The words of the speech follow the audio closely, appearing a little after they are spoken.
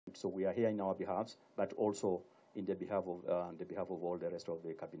So we are here in our behalf, but also in the behalf of all the rest of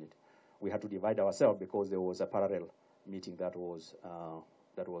the cabinet. We had to divide ourselves because there was a parallel meeting that was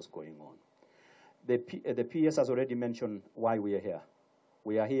going on. The PS has already mentioned why we are here.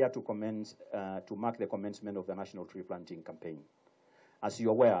 We are here to mark the commencement of the National Tree Planting Campaign. As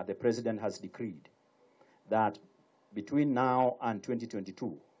you're aware, the President has decreed that between now and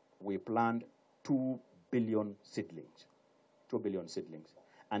 2022, we plant 2 billion seedlings. 2 billion seedlings.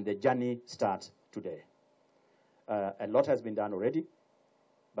 And the journey starts today. A lot has been done already,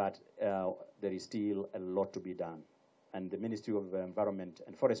 but there is still a lot to be done. And the Ministry of Environment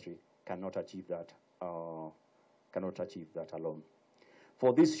and Forestry cannot achieve that alone.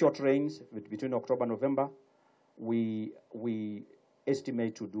 For these short rains between October and November, we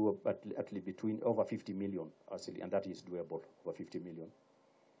estimate to do at least between over 50 million, and that is doable, over 50 million.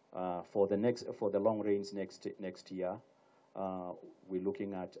 For the long rains next year, we're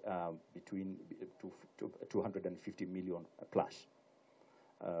looking at between 250 million plus,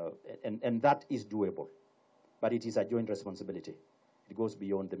 and that is doable, but it is a joint responsibility. It goes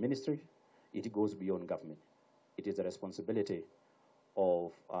beyond the ministry. It goes beyond government. It is a responsibility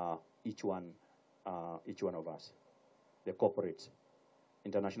of each one of us, the corporates,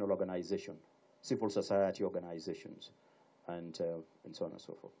 international organizations, civil society organizations, and so on and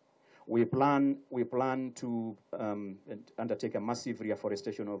so forth. We plan to undertake a massive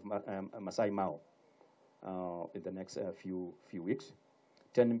reforestation of Masai Mara in the next few weeks.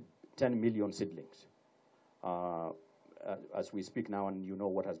 10 million seedlings. As we speak now, and you know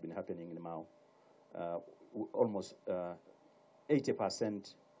what has been happening in Mao, almost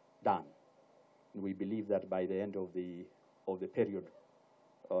 80% done. And we believe that by the end of the period,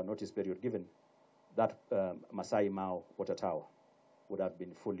 notice period given, that Masai Mara water tower would have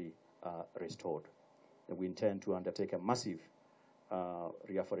been fully restored. And we intend to undertake a massive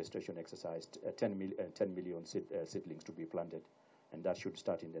reforestation exercise, 10 million seedlings to be planted, and that should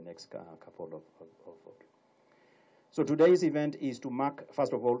start in the next couple of. So today's event is to mark,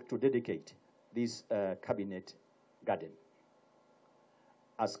 first of all, to dedicate this cabinet garden.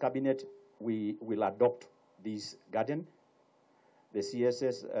 As cabinet, we will adopt this garden. The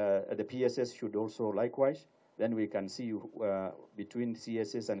CSS, the PSS should also likewise. Then we can see between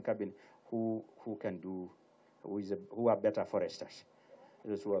CSS and cabinet who can do, who are better foresters.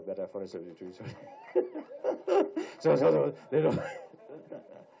 Those who are better foresters.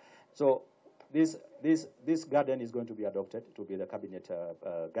 So this garden is going to be adopted to be the cabinet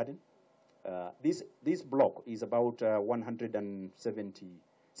garden. This block is about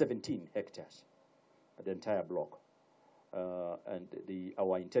 117 hectares, the entire block. And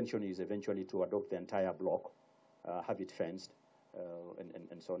our intention is eventually to adopt the entire block, have it fenced,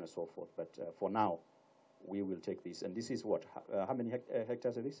 and so on and so forth. But for now, we will take this. And this is what? How many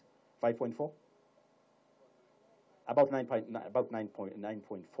hectares is this? 5.4? About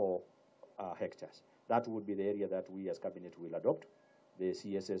 9.4 hectares. That would be the area that we as cabinet will adopt. The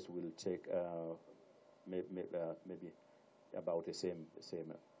CSS will take maybe about the same.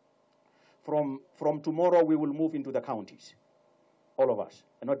 From tomorrow, we will move into the counties, all of us,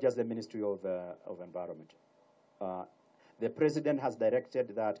 and not just the Ministry of Environment. The President has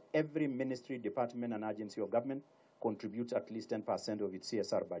directed that every ministry, department, and agency of government contributes at least 10% of its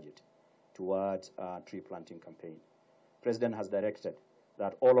CSR budget towards tree planting campaign. President has directed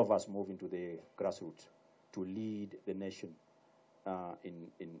that all of us move into the grassroots to lead the nation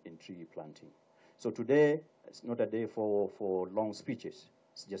in tree planting. So today, it's not a day for long speeches.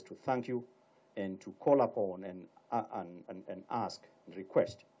 It's just to thank you and to call upon and ask and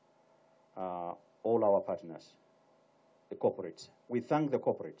request all our partners, the corporates. We thank the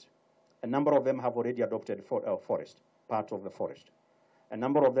corporates. A number of them have already adopted forest, part of the forest. A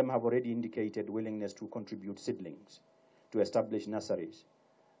number of them have already indicated willingness to contribute seedlings, to establish nurseries.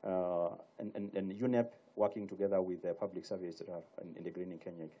 And UNEP, working together with the public service in the Greening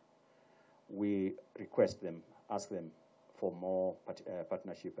Kenya, we request them, ask them for more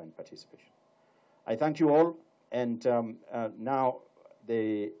partnership and participation. I thank you all, and now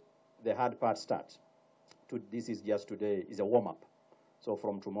the hard part starts. This is just today, is a warm-up. So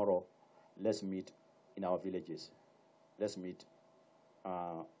from tomorrow, let's meet in our villages. Let's meet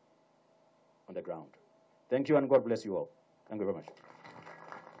on the ground. Thank you, and God bless you all. Thank you very much.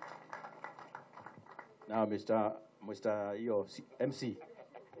 Now, Mr. MC.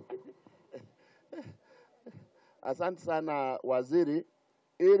 Asante sana waziri,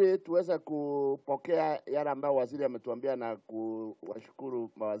 ili tuweze kupokea yale ambayo waziri ametuambia na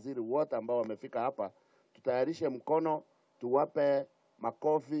kuwashukuru mawaziri wote ambao wamefika hapa. Tutayarishe mkono, tuwape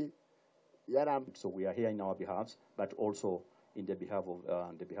makofi. So we are here in our behalf, but also in the behalf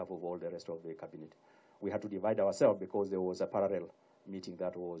of all the rest of the cabinet. We had to divide ourselves because there was a parallel meeting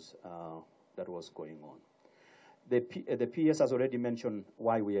that was going on. The PS has already mentioned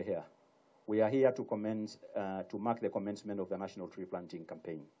why we are here. We are here to mark the commencement of the National Tree Planting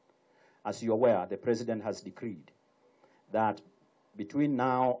Campaign. As you're aware, the President has decreed that between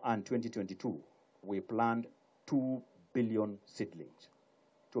now and 2022, we plant 2 billion seedlings.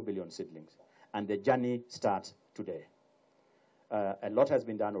 2 billion seedlings. And the journey starts today. A lot has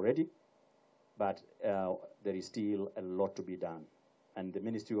been done already, but there is still a lot to be done. And the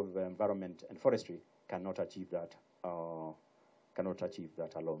Ministry of Environment and Forestry cannot achieve that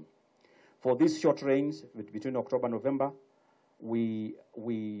alone. For these short rains between October and November, we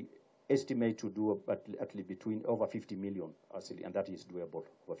estimate to do at least between over 50 million, actually, and that is doable,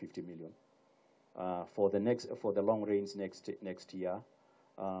 over 50 million. For the long rains next year,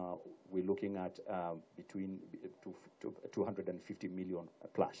 we're looking at between 250 million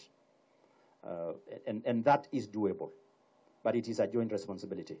plus, and that is doable, but it is a joint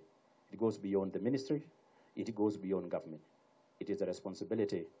responsibility. It goes beyond the ministry. It goes beyond government. It is a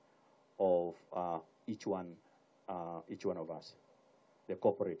responsibility of each one of us, the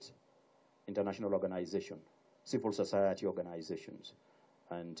corporates, international organization, civil society organizations,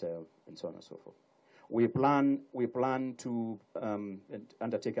 and so on and so forth. We plan to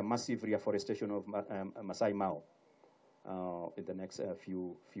undertake a massive reforestation of Masai Mara in the next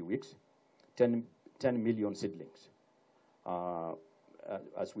few weeks. 10 million seedlings.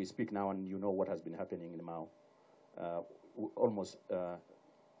 As we speak now, and you know what has been happening in Mao, almost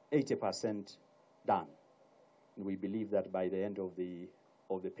 80% done. And we believe that by the end of the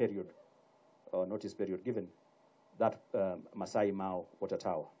period, notice period given, that Masai Mara water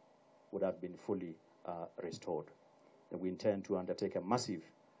tower would have been fully restored. And we intend to undertake a massive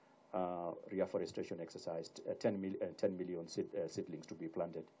reforestation exercise, 10 million seedlings to be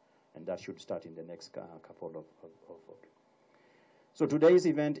planted, and that should start in the next couple of. So today's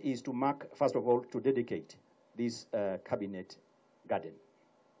event is to mark, first of all, to dedicate this cabinet garden.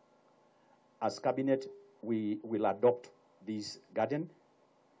 As cabinet, we will adopt this garden.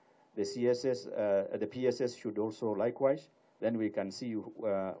 The CSS, the PSS should also likewise. Then we can see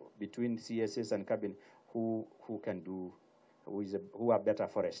between CSS and cabinet who can do, who are better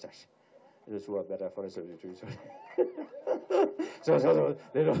foresters. Those who are better foresters.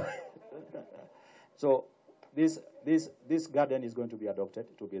 So this garden is going to be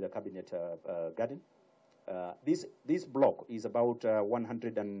adopted to be the cabinet garden. This block is about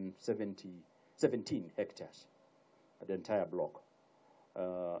 117 hectares, the entire block.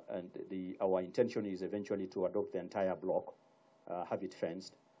 And our intention is eventually to adopt the entire block, have it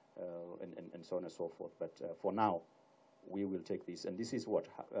fenced, and so on and so forth. But for now, we will take this. And this is what?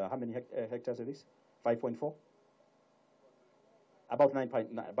 How many hectares is this? 5.4? About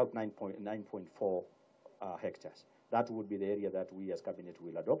 9.4 hectares. That would be the area that we as cabinet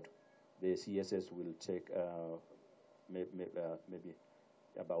will adopt. The CSS will take maybe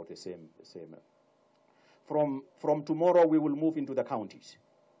about the same. From tomorrow, we will move into the counties,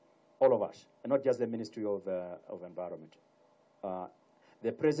 all of us, and not just the Ministry of Environment.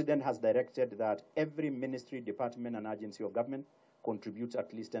 The President has directed that every ministry, department, and agency of government contributes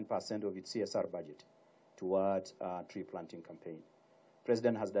at least 10% of its CSR budget towards a tree planting campaign.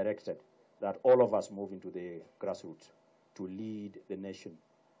 President has directed that all of us move into the grassroots to lead the nation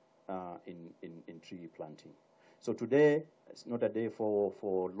in tree planting. So today, it's not a day for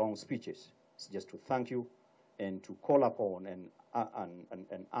long speeches. It's just to thank you and to call upon and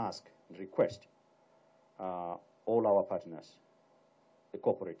ask and request all our partners, the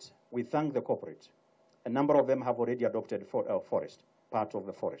corporates. We thank the corporates. A number of them have already adopted forest, part of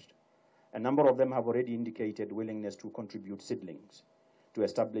the forest. A number of them have already indicated willingness to contribute seedlings, to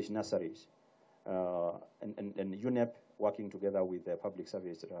establish nurseries, and UNEP working together with the public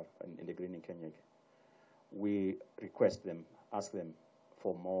service in the Green in Kenya. We request them, ask them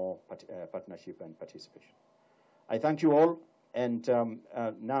for more partnership and participation. I thank you all, and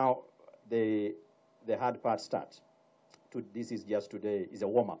now the hard part starts. This is just today, is a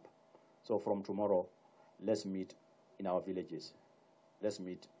warm-up. So from tomorrow, let's meet in our villages. Let's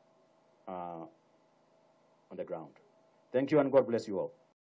meet on the ground. Thank you, and God bless you all.